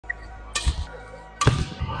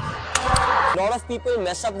A lot of people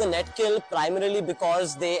mess up the net kill primarily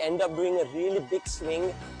because they end up doing a really big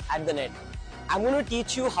swing at the net. I'm going to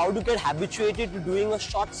teach you how to get habituated to doing a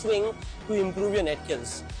short swing to improve your net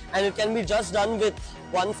kills. And it can be just done with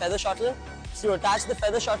one feather shuttle. So you attach the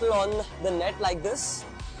feather shuttle on the net like this.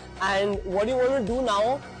 And what you want to do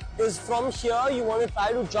now is from here you want to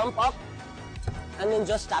try to jump up and then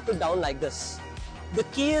just tap it down like this. The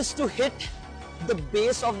key is to hit the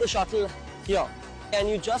base of the shuttle here. And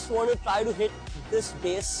you just want to try to hit this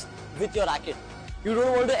base with your racket. You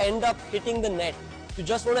don't want to end up hitting the net. You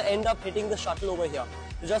just want to end up hitting the shuttle over here.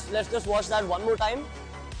 So let's just watch that one more time.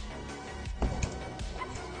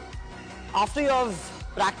 After you have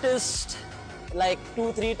practiced like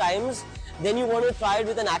 2-3 times, then you want to try it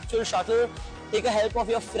with an actual shuttle. Take a help of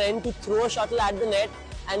your friend to throw a shuttle at the net,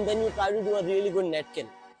 and then you try to do a really good net kill.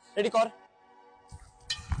 Ready, Kaur?